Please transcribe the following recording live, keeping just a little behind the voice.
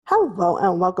Hello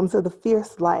and welcome to The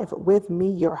Fierce Life with me,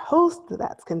 your host,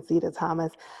 that's Concita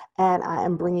Thomas, and I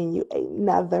am bringing you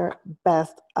another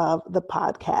best of the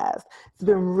podcast. It's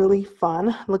been really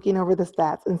fun looking over the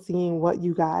stats and seeing what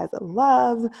you guys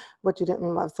loved, what you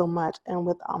didn't love so much, and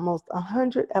with almost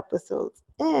 100 episodes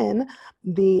in,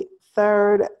 the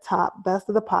third top best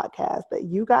of the podcast that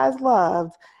you guys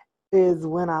loved is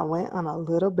when I went on a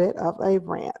little bit of a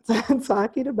rant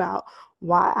talking about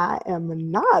why I am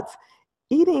not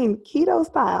eating keto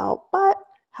style, but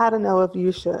how to know if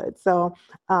you should. So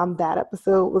that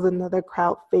episode was another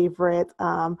crowd favorite.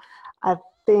 I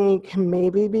think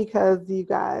maybe because you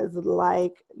guys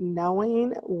like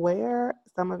knowing where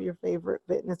some of your favorite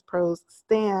fitness pros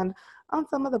stand on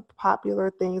some of the popular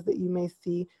things that you may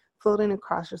see floating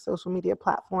across your social media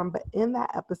platform. But in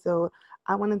that episode,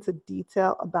 I went into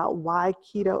detail about why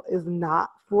keto is not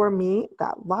for me.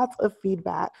 Got lots of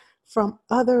feedback from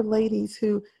other ladies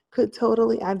who could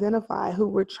totally identify, who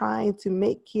were trying to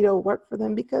make keto work for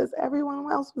them because everyone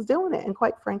else was doing it. And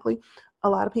quite frankly, a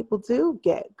lot of people do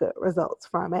get good results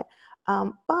from it.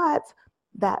 But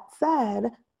that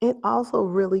said, it also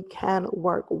really can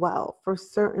work well for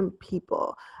certain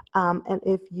people. And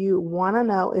if you want to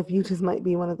know if you just might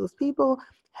be one of those people,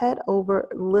 head over,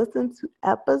 listen to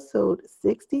episode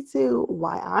 62,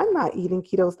 Why I'm Not Eating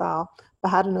Keto Style, but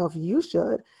how to know if you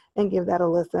should, and give that a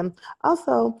listen.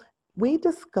 Also, we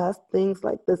discuss things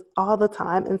like this all the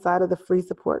time inside of the free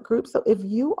support group. So if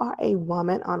you are a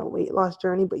woman on a weight loss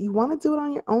journey, but you want to do it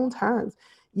on your own terms,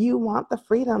 you want the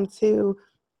freedom to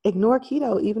ignore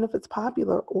keto, even if it's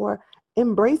popular, or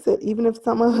embrace it, even if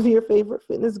some of your favorite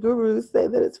fitness gurus say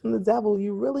that it's from the devil,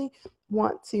 you really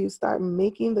want to start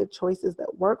making the choices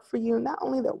that work for you, not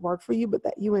only that work for you, but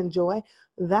that you enjoy.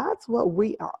 That's what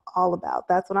we are all about.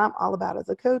 That's what I'm all about as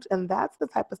a coach. And that's the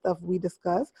type of stuff we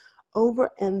discuss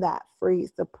over in that free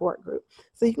support group.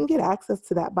 So you can get access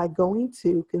to that by going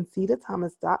to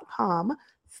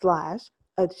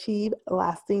conceitathomas.com/achieve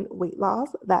lasting weight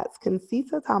loss. That's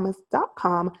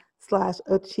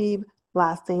conceitathomas.com/achieve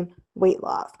lasting weight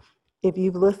loss. If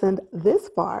you've listened this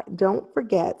far, don't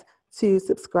forget to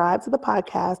subscribe to the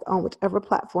podcast on whichever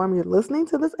platform you're listening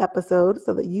to this episode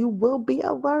so that you will be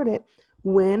alerted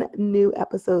when new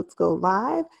episodes go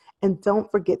live. And don't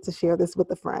forget to share this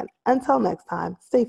with a friend. Until next time, stay